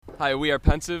Hi, we are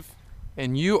Pensive.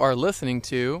 And you are listening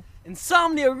to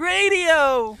Insomnia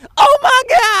Radio! Oh my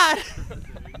God!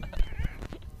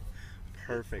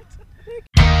 Perfect.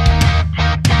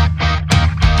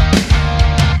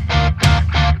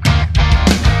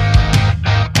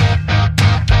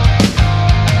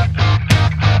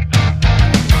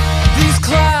 These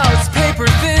clouds, paper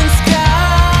thin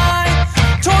sky,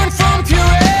 torn from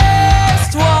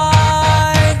purest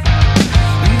white.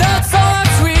 And that's all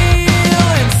that's real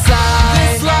inside.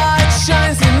 This light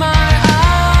shines in my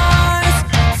eyes,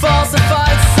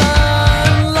 falsified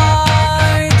sunlight.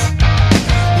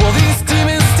 Will these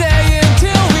demons stay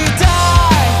until we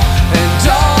die? And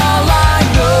all I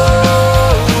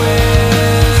know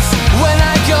is when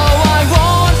I go I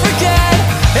won't forget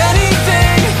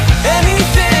anything,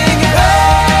 anything. And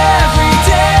every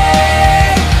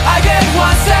day I get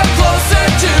one step closer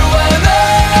to an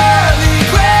early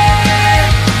grave,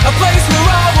 a place where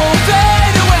I won't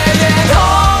fade away. And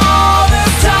all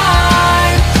this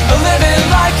time I'm living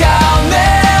like I'll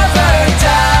never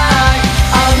die.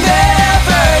 I'll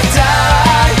never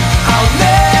die. I'll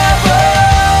never.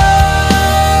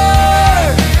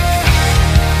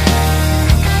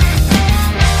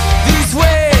 These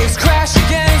waves crash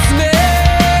against me,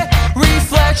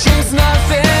 reflections,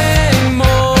 nothing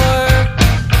more.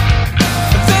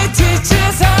 They teach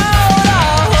us how to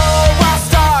hold while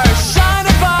stars shine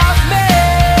above me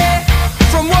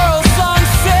from worlds long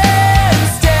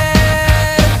since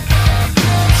dead.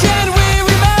 Can we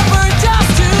remember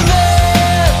just to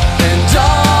live? And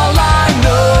all I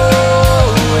know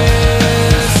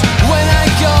is when I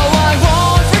go I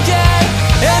won't forget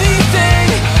anything,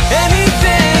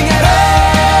 anything. And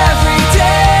every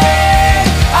day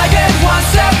I get one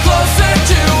step closer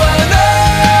to an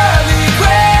early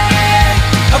grave,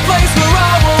 a place where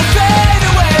I won't fade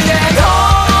away. And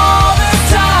all this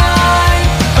time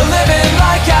I'm living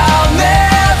like I'll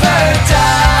never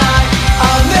die.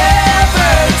 I'll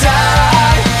never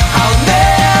die. I'll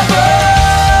never.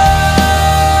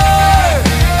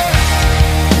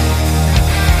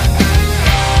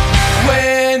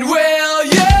 When will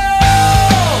you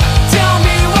tell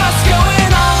me what's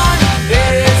going on?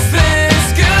 Is this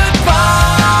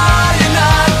goodbye or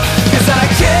not? 'Cause I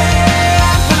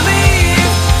can't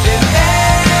believe in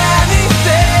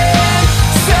anything.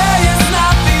 Say it's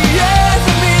not the end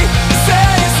for me. Say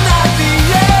it's not the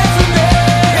end for me.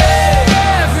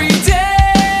 Every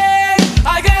day I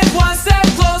get one step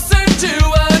closer to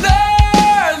an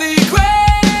early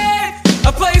grave,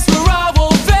 a place where I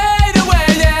won't fade away.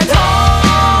 And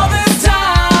all this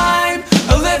time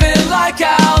I'm living like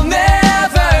I'll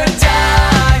never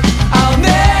die. I'll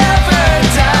never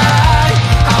die.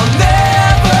 I'll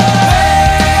never.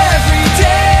 Every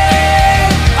day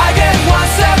I get one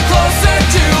step closer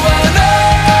to an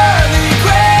early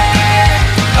grave,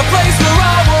 a place where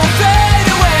I won't fade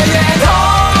away. And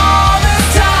all this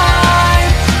time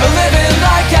I'm living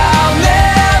like I'll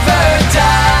never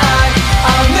die.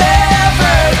 I'll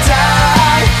never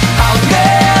die. I'll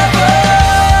never.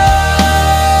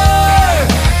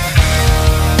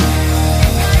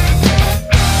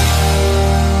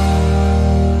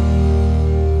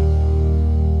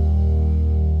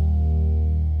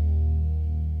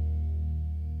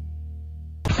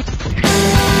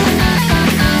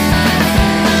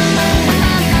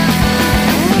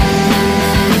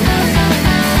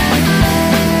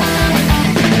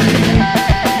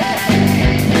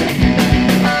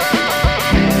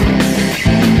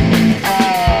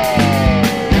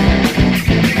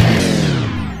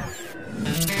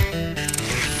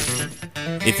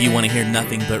 If you want to hear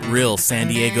nothing but real San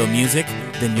Diego music,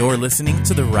 then you're listening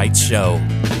to the right show.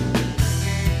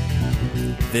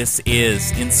 This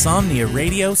is Insomnia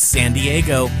Radio San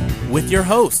Diego with your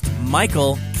host,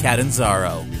 Michael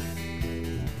Catanzaro.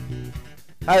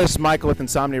 Hi, this is Michael with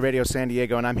Insomnia Radio San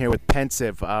Diego, and I'm here with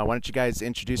Pensive. Why don't you guys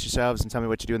introduce yourselves and tell me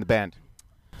what you do in the band?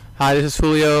 Hi, this is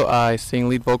Julio. I sing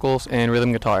lead vocals and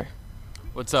rhythm guitar.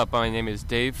 What's up? My name is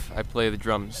Dave. I play the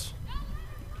drums.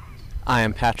 I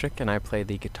am Patrick, and I play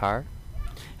the guitar.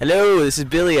 Hello, this is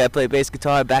Billy. I play bass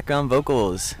guitar, background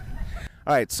vocals.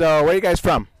 All right, so where are you guys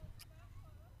from?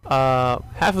 Half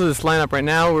of this lineup right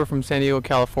now, we're from San Diego,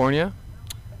 California.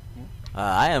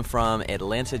 I am from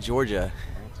Atlanta, Georgia.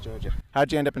 Georgia.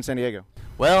 How'd you end up in San Diego?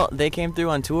 Well, they came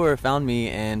through on tour, found me,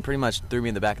 and pretty much threw me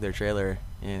in the back of their trailer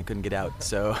and couldn't get out,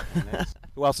 so... Nice.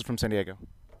 Who else is from San Diego?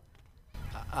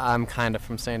 I'm kind of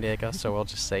from San Diego, so we'll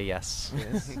just say yes.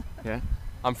 Yes. Yeah.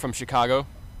 I'm from Chicago,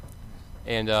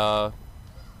 and I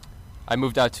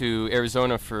moved out to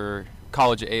Arizona for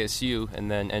college at ASU, and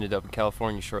then ended up in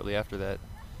California shortly after that.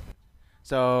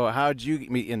 So how'd you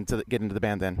get into the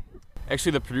band then?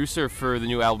 Actually, the producer for the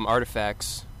new album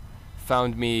Artifacts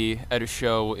found me at a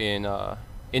show in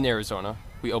Arizona.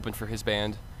 We opened for his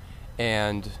band,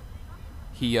 and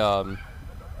he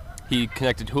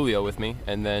connected Julio with me,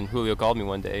 and then Julio called me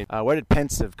one day. Where did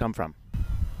Pensive come from?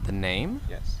 The name?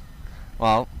 Yes.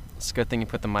 Well, it's a good thing you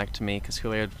put the mic to me because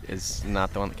Julio is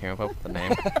not the one that came up with the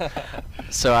name.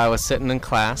 So I was sitting in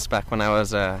class back when I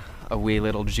was a wee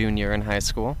little junior in high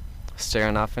school,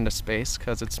 staring off into space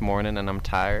because it's morning and I'm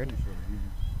tired.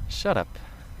 Shut up.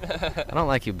 I don't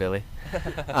like you, Billy.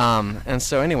 And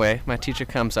so anyway, my teacher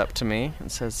comes up to me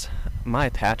and says, "My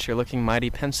Pat, you're looking mighty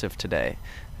pensive today."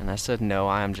 And I said, "No,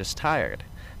 I am just tired."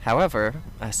 However,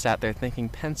 I sat there thinking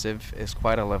pensive is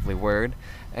quite a lovely word,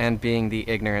 and being the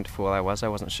ignorant fool I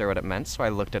wasn't sure what it meant, so I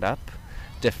looked it up.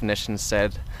 Definition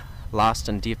said, lost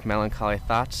in deep melancholy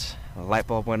thought. A light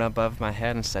bulb went above my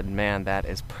head and said, "Man, that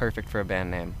is perfect for a band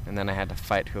name." And then I had to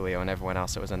fight Julio and everyone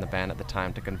else that was in the band at the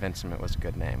time to convince him it was a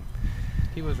good name.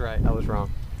 He was right. I was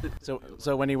wrong.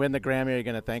 So when you win the Grammy, are you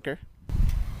going to thank her?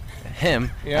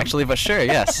 Him? Yeah. Actually, but sure,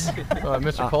 yes.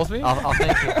 Mr. Colesby? I'll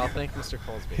thank you. I'll thank Mr.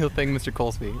 Colesby. He'll thank Mr.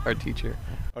 Colesby, our teacher.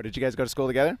 Oh, did you guys go to school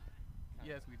together?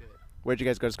 Yes, we did. Where'd you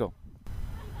guys go to school?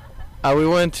 We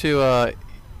went to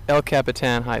El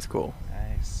Capitan High School.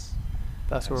 Nice.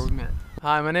 That's where we met.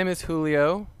 Hi, my name is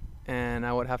Julio, and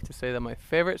I would have to say that my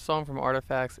favorite song from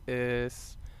Artifacts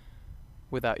is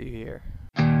Without You Here.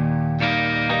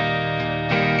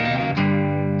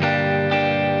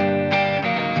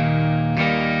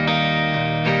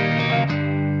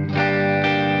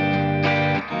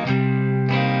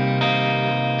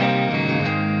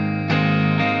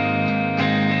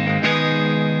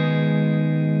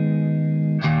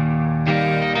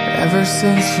 Ever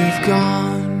since you've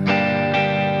gone,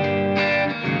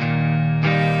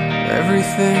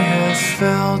 everything has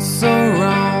felt so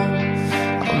wrong.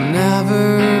 I'll never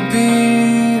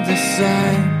be the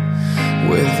same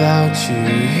without you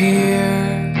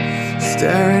here,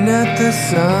 staring at the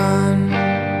sun.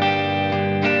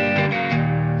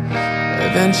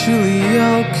 Eventually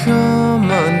I'll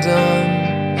come undone.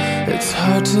 It's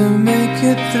hard to make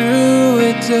it through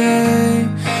a day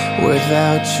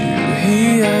without you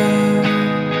here.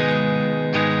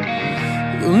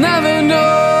 You'll never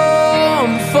know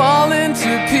I'm falling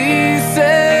to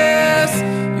pieces.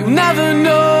 You'll never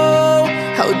know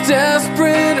how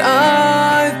desperate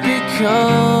I've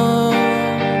become.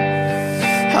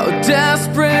 How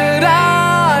desperate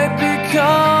I've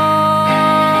become.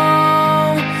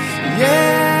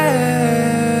 Yeah.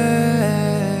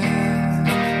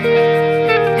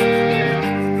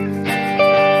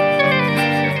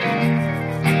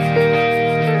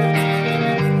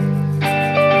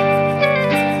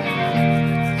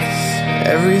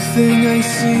 Everything I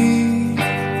see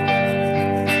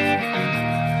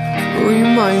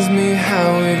reminds me how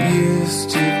it used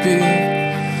to be.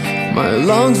 My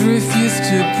lungs refuse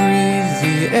to breathe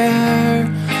the air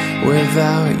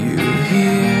without you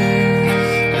here.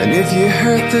 And if you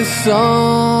heard this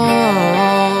song,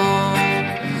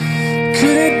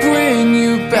 could it bring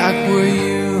you back where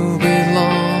you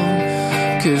belong?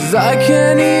 'Cause I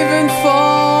can't even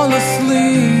fall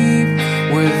asleep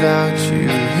without you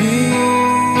here.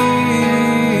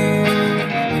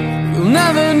 You'll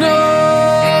never know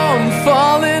I'm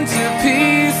falling to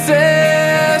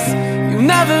pieces. You'll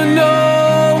never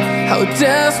know how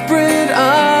desperate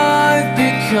I've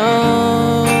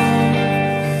become.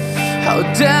 How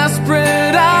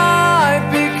desperate I've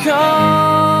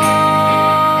become.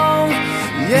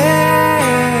 Yeah.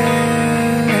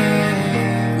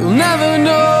 You'll never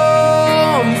know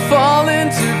I'm falling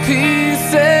to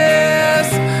pieces.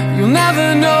 You'll never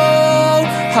know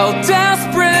how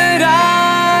desperate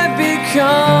I've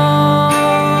become.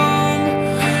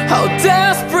 How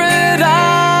desperate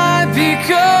I've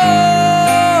become.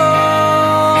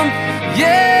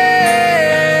 Yeah.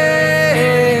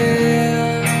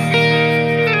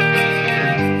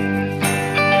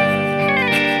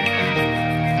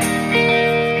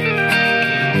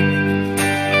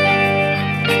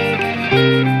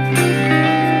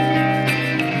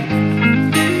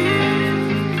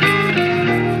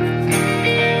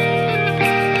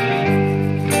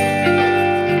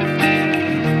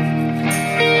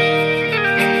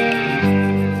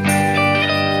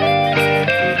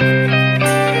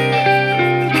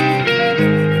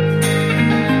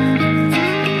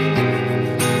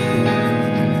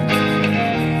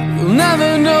 You'll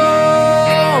never know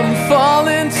I'm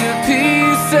falling to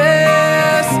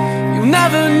pieces. You'll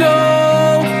never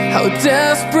know how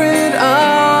desperate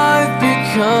I've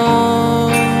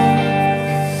become.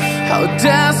 How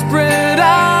desperate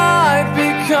I've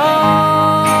become.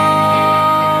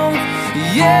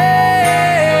 Yeah.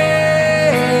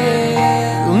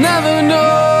 never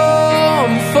know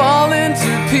I'm falling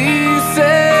to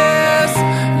pieces.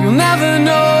 You'll never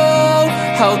know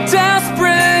how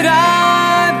desperate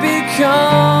I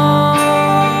become.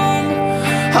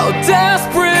 How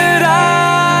desperate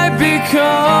I become.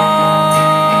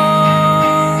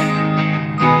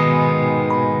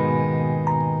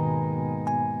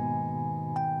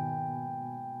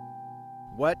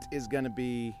 What is going to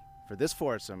be, for this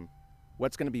foursome,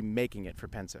 what's going to be making it for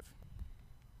Pensive?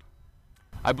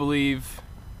 I believe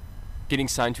getting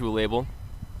signed to a label.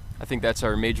 I think that's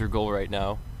our major goal right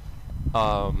now.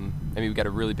 I mean, we've got a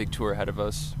really big tour ahead of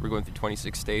us. We're going through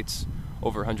 26 states,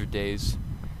 over 100 days,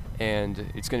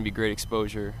 and it's going to be great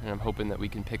exposure, and I'm hoping that we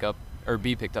can pick up, or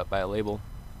be picked up by a label.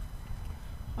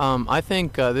 I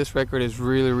think this record is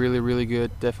really, really, really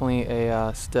good. Definitely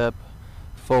a step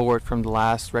forward from the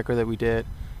last record that we did.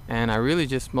 And I really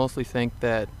just mostly think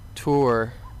that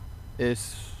tour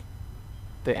is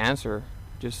the answer.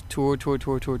 Just tour,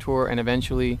 and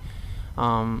eventually,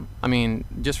 I mean,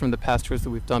 just from the past tours that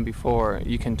we've done before,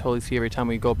 you can totally see every time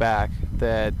we go back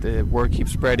that the word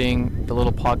keeps spreading, the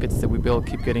little pockets that we build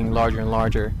keep getting larger and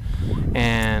larger.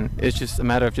 And it's just a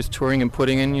matter of just touring and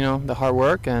putting in, the hard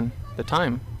work and the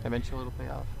time. Eventually it'll pay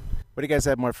off. What do you guys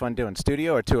have more fun doing,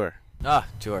 studio or tour?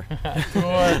 Tour.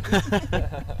 Tour.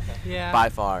 Yeah. By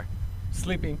far.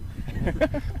 Sleeping.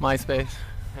 MySpace.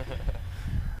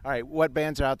 All right, what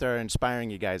bands are out there inspiring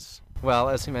you guys? Well,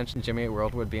 as you mentioned, Jimmy Eat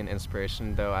World would be an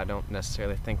inspiration, though I don't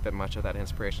necessarily think that much of that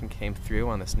inspiration came through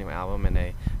on this new album in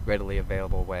a readily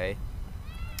available way.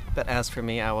 But as for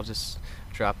me, I will just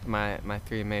drop my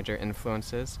three major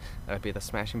influences. That would be the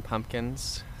Smashing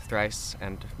Pumpkins, Thrice,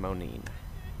 and Moneen.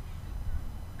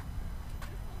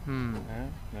 No?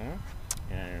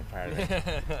 Yeah, you're part of it.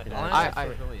 All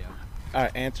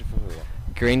right, answer for Julio.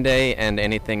 Green Day and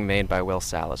anything made by Will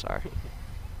Salazar.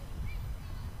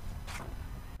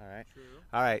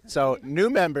 All right. So new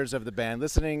members of the band,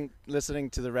 listening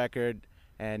to the record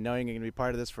and knowing you're going to be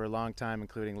part of this for a long time,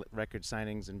 including record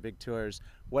signings and big tours,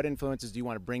 what influences do you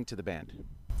want to bring to the band?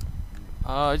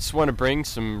 I just want to bring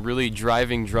some really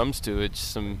driving drums to it.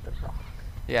 I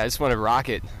just want to rock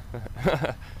it.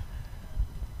 I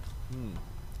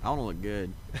want to look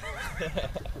good. I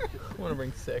want to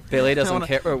bring sick. Billy doesn't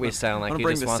care what we sound like. I He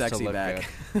bring just the wants to sexy look back.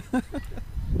 good.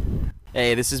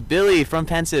 Hey, this is Billy from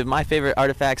Pensive. My favorite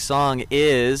Artifact song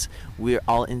is We're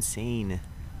All Insane.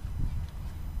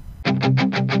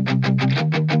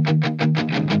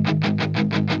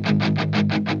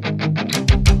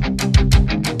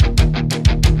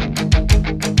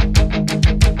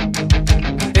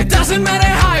 It doesn't matter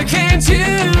how you came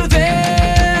to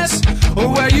this, or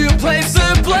where you place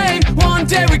the blame. One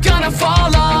day we're gonna fall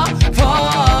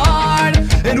apart.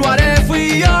 And what if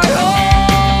we are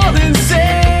all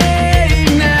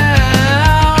insane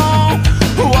now?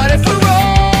 What if we're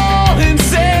all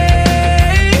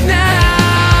insane now?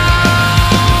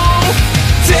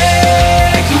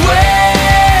 Take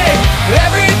away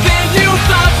everything you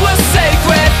thought was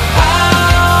sacred.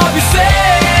 I'll be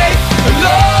safe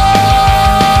alone.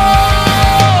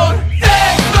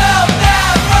 Things will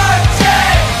never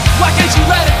change. Why can't you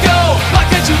let it go? Why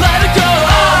can't you let it go?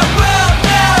 I will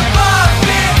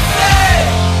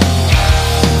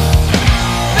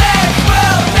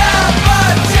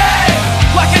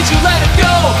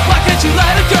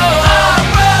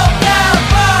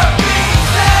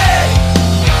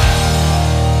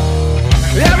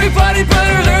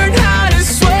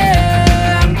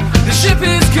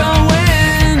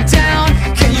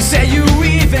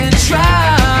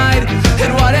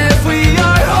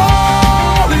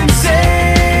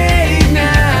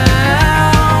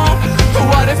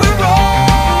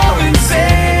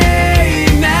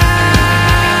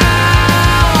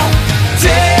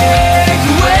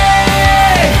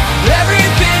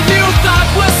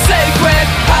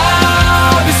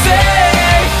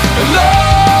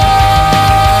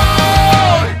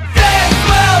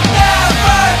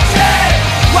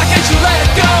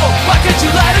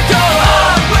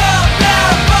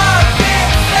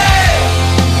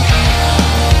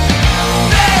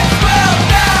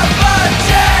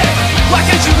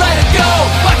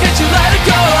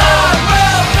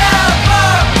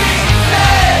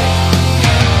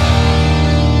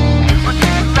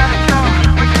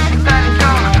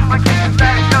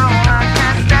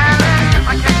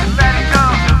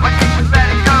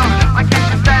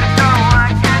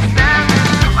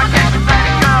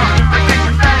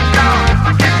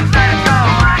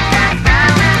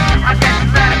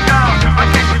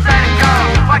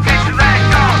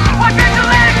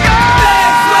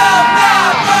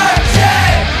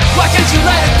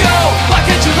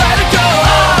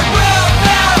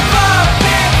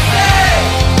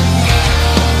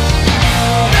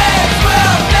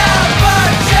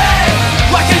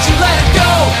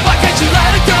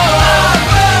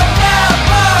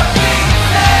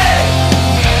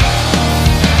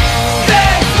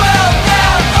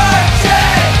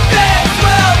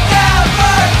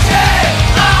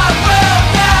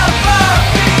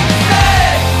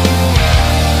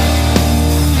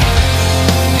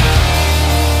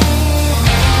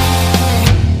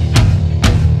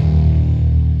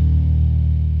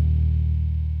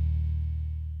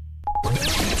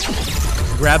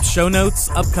Grab show notes,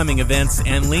 upcoming events,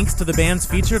 and links to the bands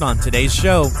featured on today's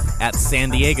show at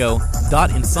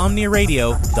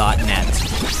sandiego.insomniaradio.net.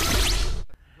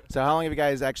 So how long have you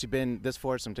guys actually been this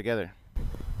foursome together?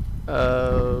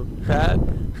 Pat?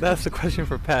 That's the question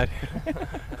for Pat.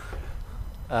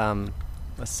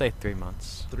 Let's say 3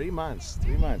 months. 3 months.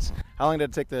 3 months. How long did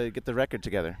it take to get the record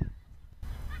together?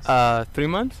 3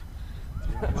 months?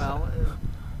 Well,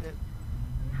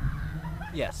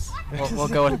 yes. We'll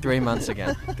go with 3 months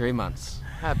again. 3 months.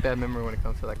 I have bad memory when it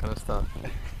comes to that kind of stuff.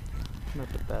 Not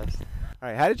the best. All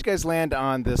right. How did you guys land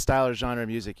on the style or genre of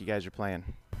music you guys are playing?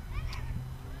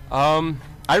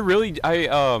 I really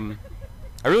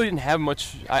didn't have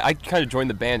much. I kind of joined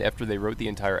the band after they wrote the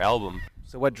entire album.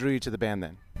 So what drew you to the band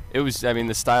then? It was,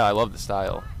 the style. I love the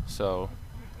style. So.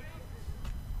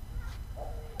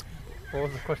 What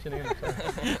was the question again?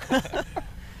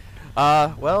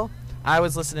 Well, I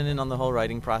was listening in on the whole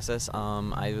writing process.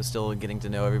 I was still getting to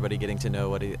know everybody, getting to know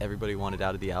what everybody wanted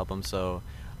out of the album. So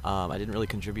I didn't really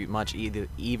contribute much,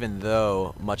 even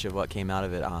though much of what came out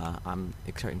of it I'm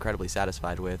incredibly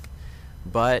satisfied with.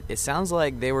 But it sounds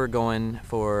like they were going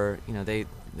for,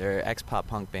 they're ex-pop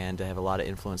punk band to have a lot of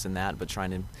influence in that, but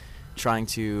trying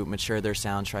to mature their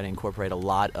sound, try to incorporate a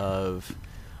lot of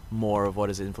more of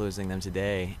what is influencing them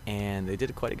today, and they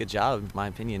did quite a good job, in my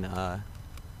opinion.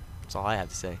 That's all I have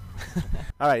to say.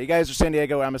 All right, you guys are San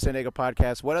Diego. I'm a San Diego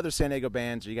podcast. What other San Diego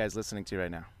bands are you guys listening to right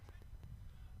now?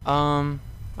 I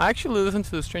actually listen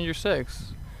to the Stranger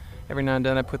Six. Every now and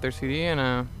then I put their CD and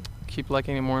I keep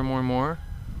liking it more and more and more.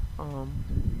 I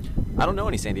don't know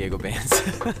any San Diego bands.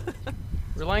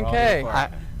 Reliant K.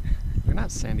 They're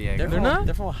not San Diego. They're not?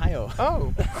 They're from Ohio.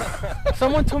 Oh.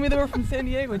 Someone told me they were from San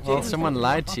Diego. Well, someone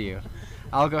lied to you.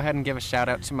 I'll go ahead and give a shout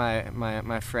out to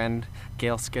my friend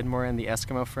Gail Skidmore and the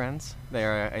Eskimo Friends. They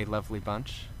are a lovely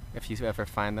bunch. If you ever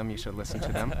find them, you should listen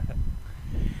to them.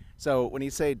 So when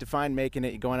you say define making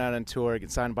it, you're going out on tour,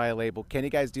 get signed by a label. Can you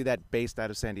guys do that based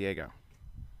out of San Diego?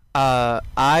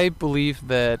 I believe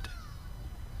that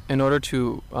in order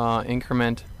to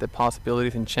increment the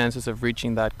possibilities and chances of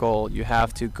reaching that goal, you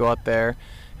have to go out there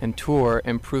and tour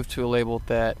and prove to a label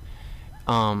that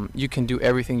you can do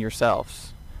everything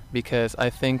yourselves. Because I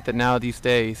think that now these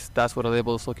days, that's what a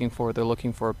label is looking for. They're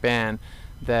looking for a band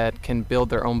that can build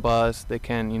their own buzz. They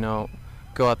can,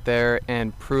 go out there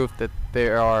and prove that they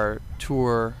are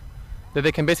that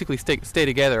they can basically stay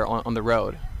together on the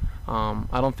road.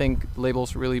 I don't think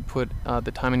labels really put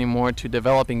the time anymore to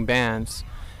developing bands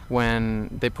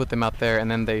when they put them out there and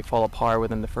then they fall apart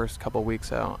within the first couple of weeks.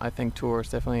 So I think tour is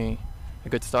definitely a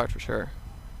good start for sure.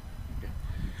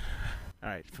 All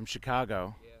right, from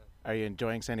Chicago, are you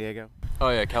enjoying San Diego? Oh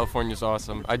yeah, California's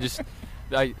awesome. I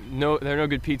know there are no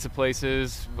good pizza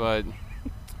places, but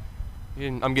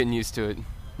I'm getting used to it.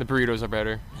 The burritos are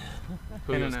better.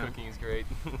 Julio's cooking is great.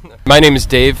 My name is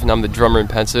Dave, and I'm the drummer in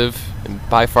Pensive. And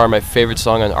by far my favorite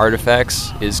song on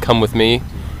Artifacts is "Come With Me,"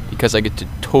 because I get to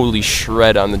totally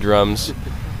shred on the drums.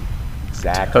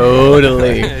 Exactly.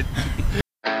 Totally. Everything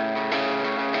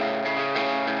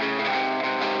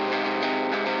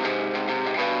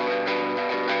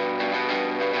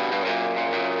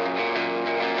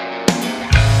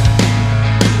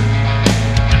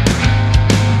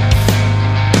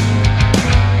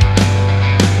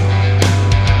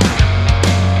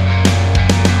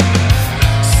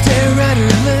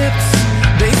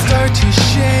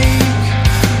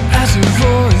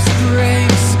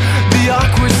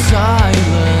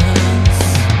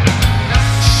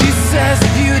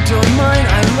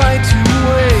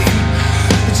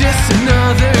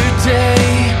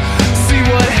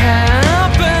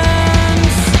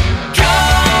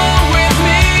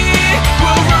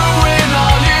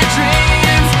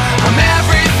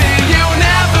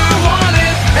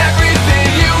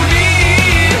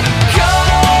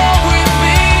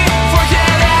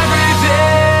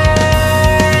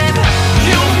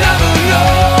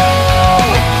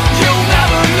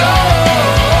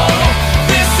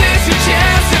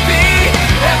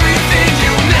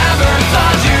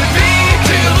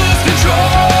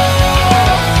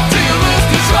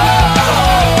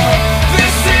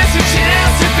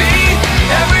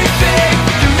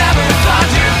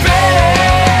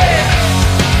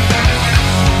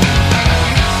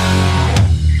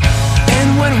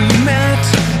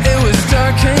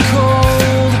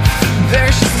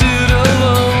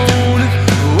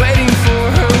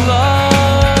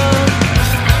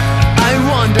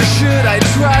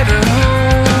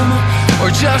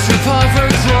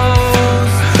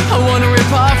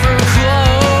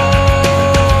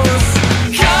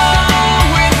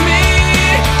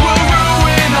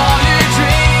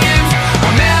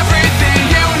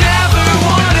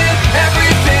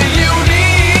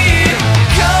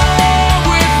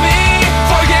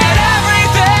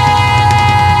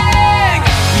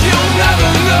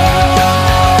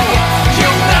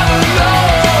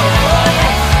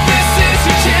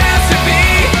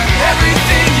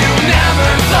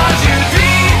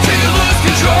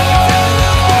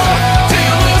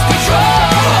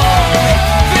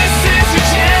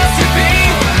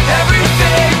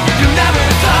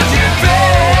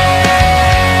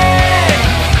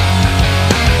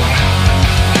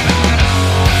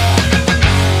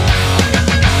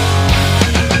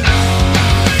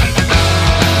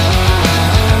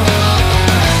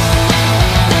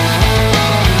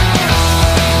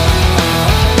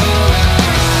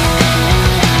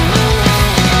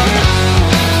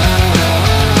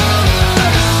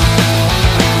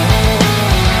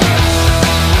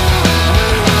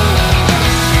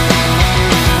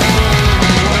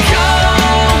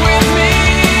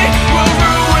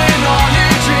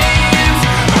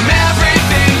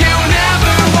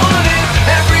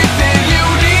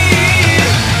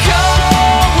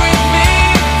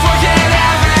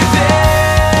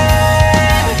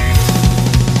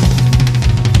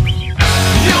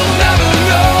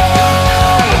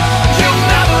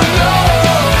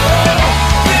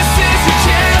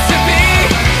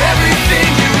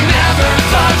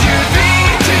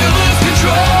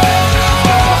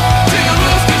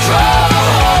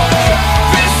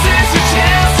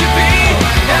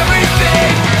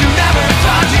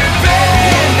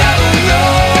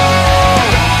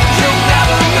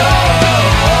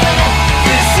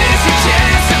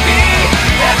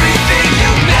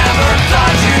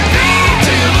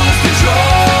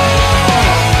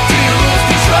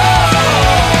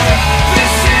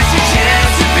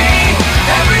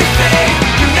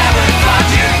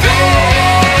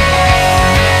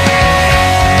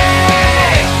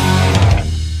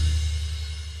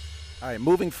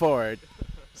moving forward,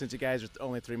 since you guys are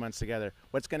only 3 months together,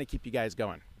 what's going to keep you guys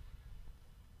going?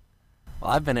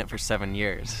 Well, I've been in it for 7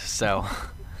 years, so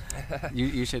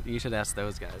you should ask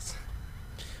those guys.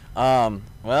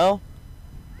 Well,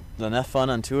 enough fun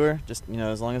on tour. Just,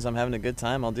 as long as I'm having a good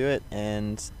time, I'll do it.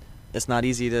 And it's not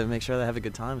easy to make sure that I have a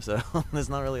good time, so there's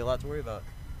not really a lot to worry about.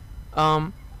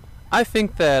 I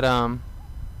think that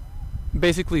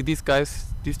basically these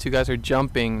two guys are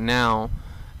jumping now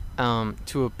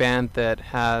to a band that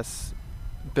has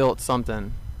built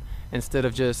something, instead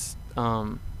of just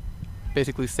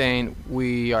basically saying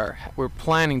we're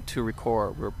planning to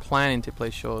record, we're planning to play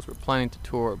shows, we're planning to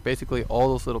tour. Basically all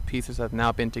those little pieces have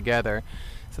now been together,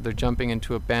 so they're jumping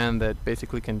into a band that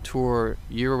basically can tour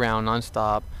year-round,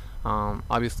 nonstop.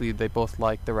 Obviously they both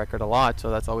like the record a lot,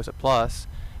 so that's always a plus.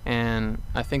 And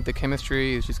I think the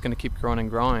chemistry is just going to keep growing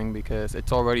and growing because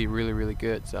it's already really, really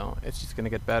good, so it's just going to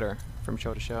get better from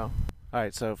show to show. All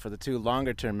right, so for the two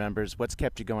longer-term members, what's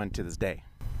kept you going to this day?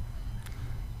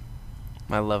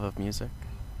 My love of music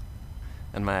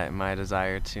and my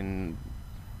desire to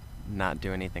not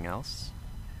do anything else.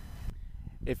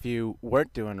 If you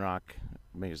weren't doing rock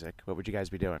music, what would you guys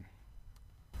be doing?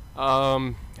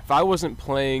 If I wasn't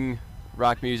playing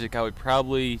rock music, I would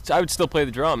still play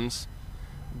the drums,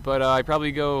 but I'd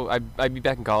be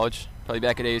back in college, probably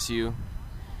back at ASU,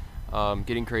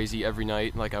 getting crazy every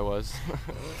night like I was.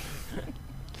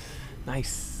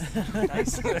 Nice.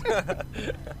 Nice.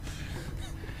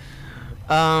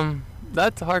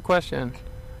 That's a hard question.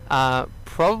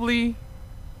 Probably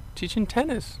teaching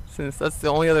tennis, since that's the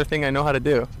only other thing I know how to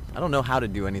do. I don't know how to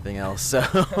do anything else, so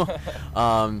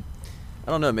I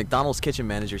don't know. McDonald's kitchen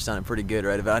manager sounded pretty good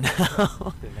right about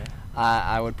now.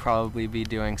 I would probably be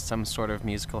doing some sort of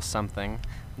musical something,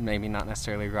 maybe not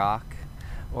necessarily rock,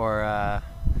 or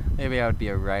maybe I would be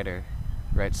a writer,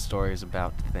 write stories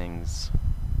about things.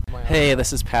 Hey,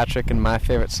 this is Patrick, and my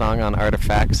favorite song on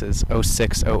Artifacts is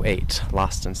 0608,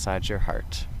 Lost Inside Your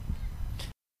Heart.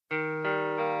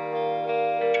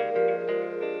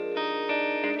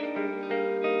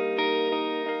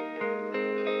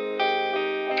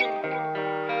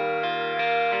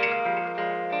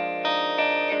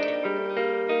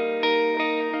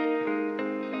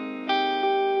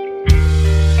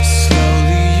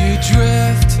 Slowly you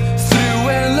drift through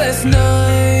endless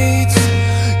nights.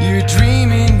 You're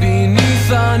dreaming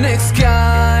beneath onyx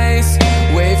skies.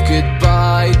 Wave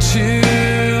goodbye to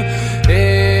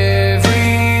everything.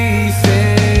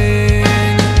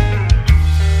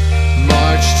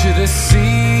 March to the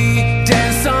sea,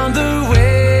 dance on the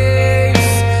waves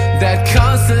that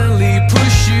constantly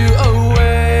push you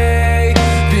away,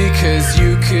 because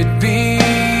you could be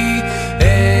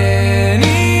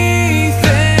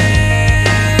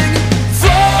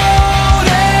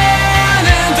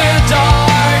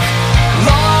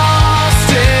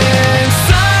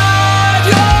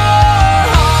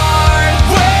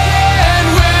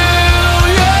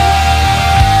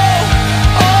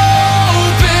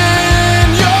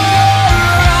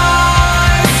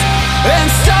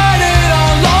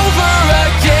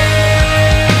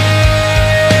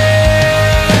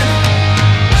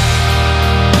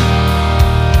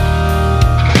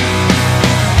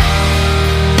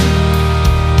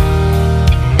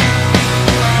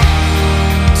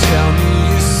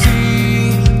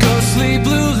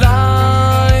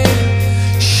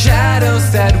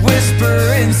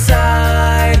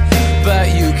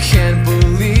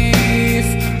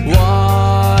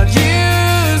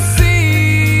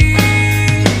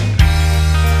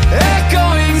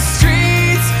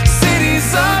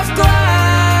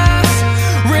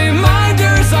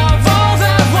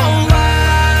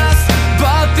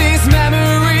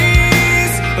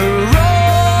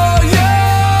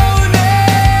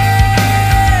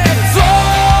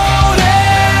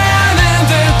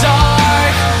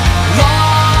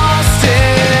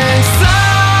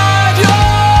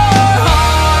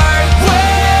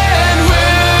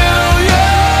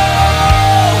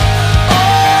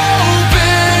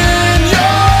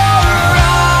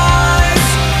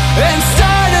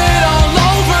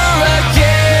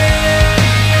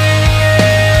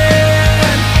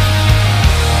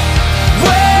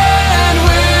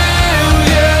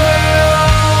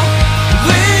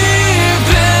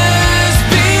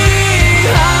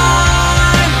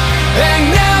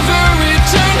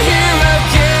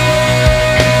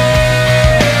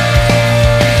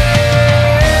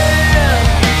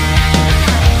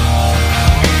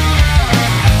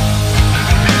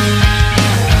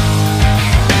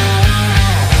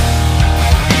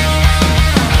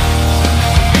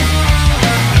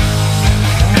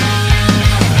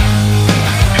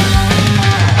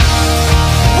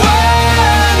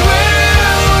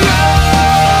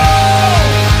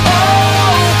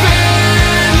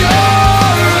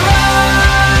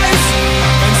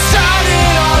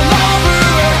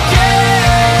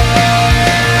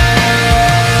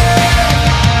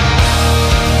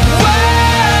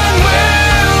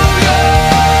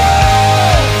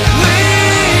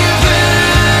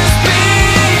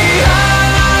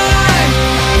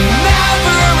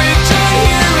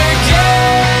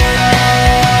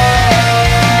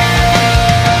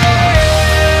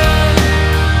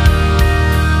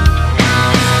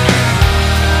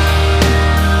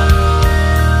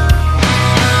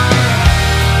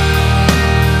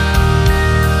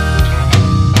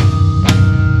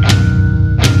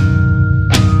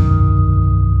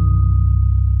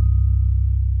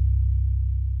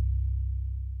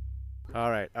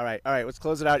All right. Let's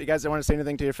close it out. You guys want to say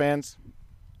anything to your fans?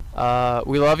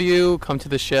 We love you. Come to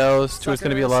the shows. Tour's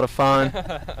going to be a lot of fun.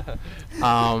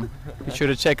 Be sure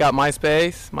to check out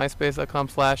MySpace,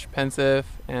 myspace.com/Pensive,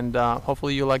 and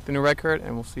hopefully you like the new record,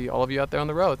 and we'll see all of you out there on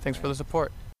the road. Thanks for the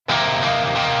support.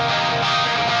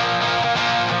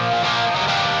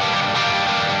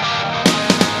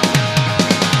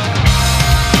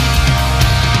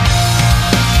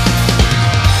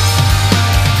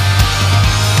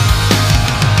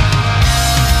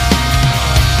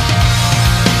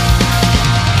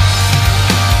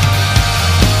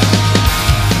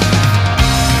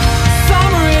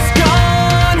 Summer is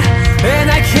gone, and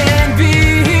I can't be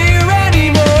here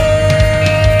anymore.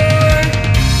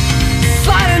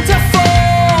 Sliding to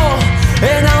fall,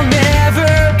 and I'll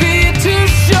never be too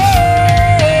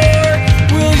sure.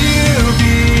 Will you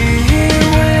be here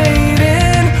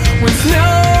waiting when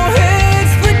snow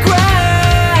hits the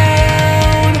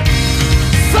ground?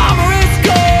 Summer is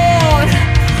gone,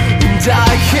 and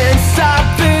I can't stop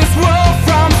this world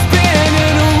from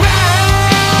spinning around.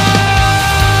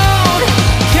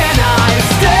 Can I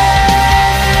stay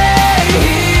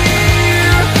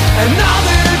here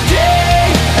another day,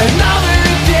 another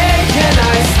day? Can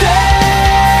I stay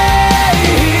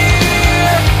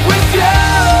here with you?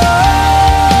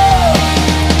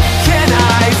 Can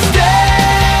I stay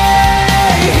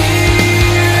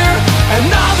here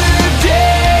another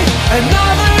day,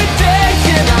 another day?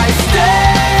 Can I stay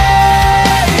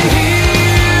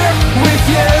here with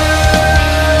you?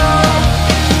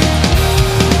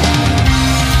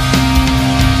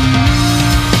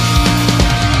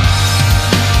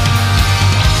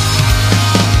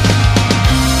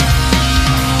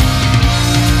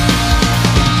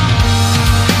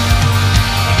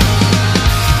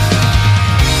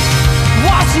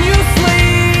 Watching you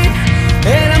sleep,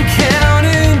 and I'm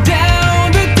counting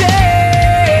down the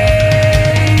days,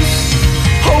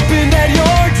 hoping that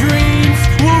your dreams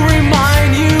will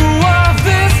remind you of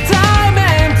this time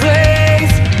and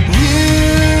place.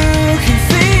 You can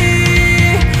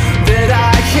see that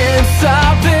I can't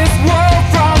stop this world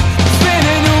from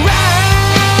spinning around.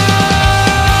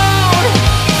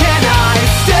 Can I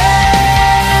stay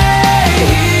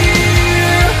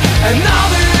here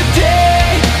another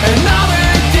day, another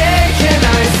day? Can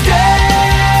I stay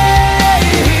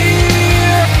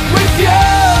here with you?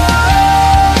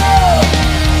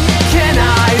 Can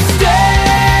I stay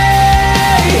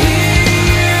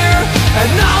here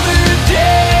another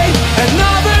day,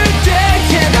 another day?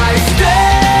 Can I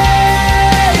stay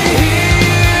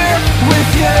here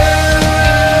with you?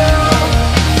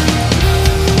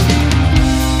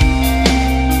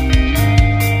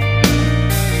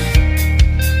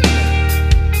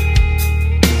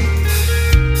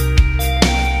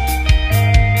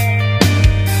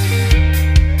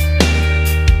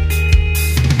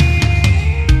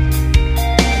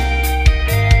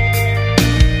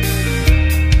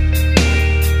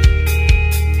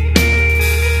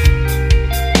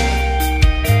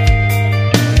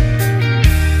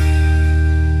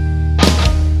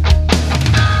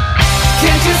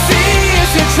 Can't you see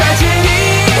it's a tragedy?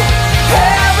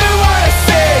 Every word I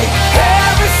say,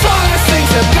 every song I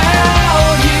sing's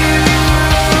about you,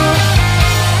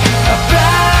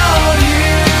 about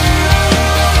you.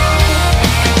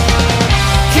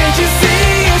 Can't you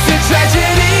see it's a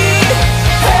tragedy?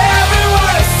 Every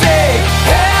word I say,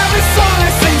 every song I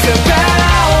sing's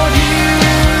about you,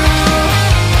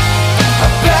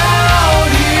 about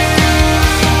you.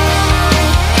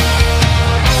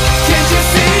 Can't you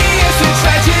see it's a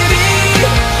tragedy?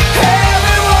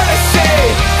 Every word I say,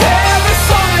 every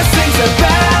song I sing's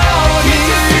about you,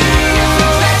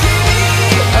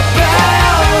 about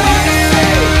you.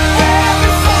 Every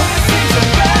song I sing's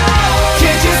about.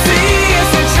 Can't you see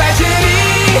it's a tragedy?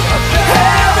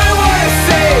 Every word I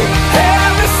say,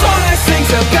 every song I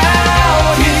sing's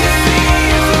about you,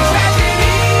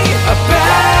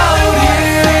 about you.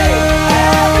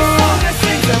 Every song I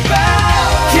sing's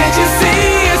about. Can't you see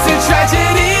it's a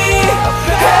tragedy?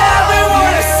 Every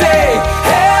word I say,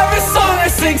 every song I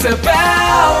sing's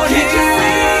about you,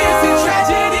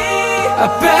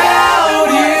 about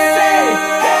you.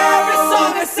 Every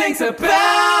song I sing's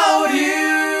about you.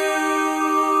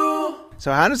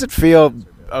 So how does it feel?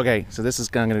 Okay, so this is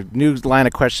kind of a new line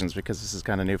of questions because this is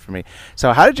kind of new for me.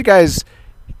 So how did you guys?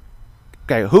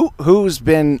 Okay, who's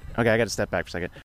been? Okay, I got to step back for a second.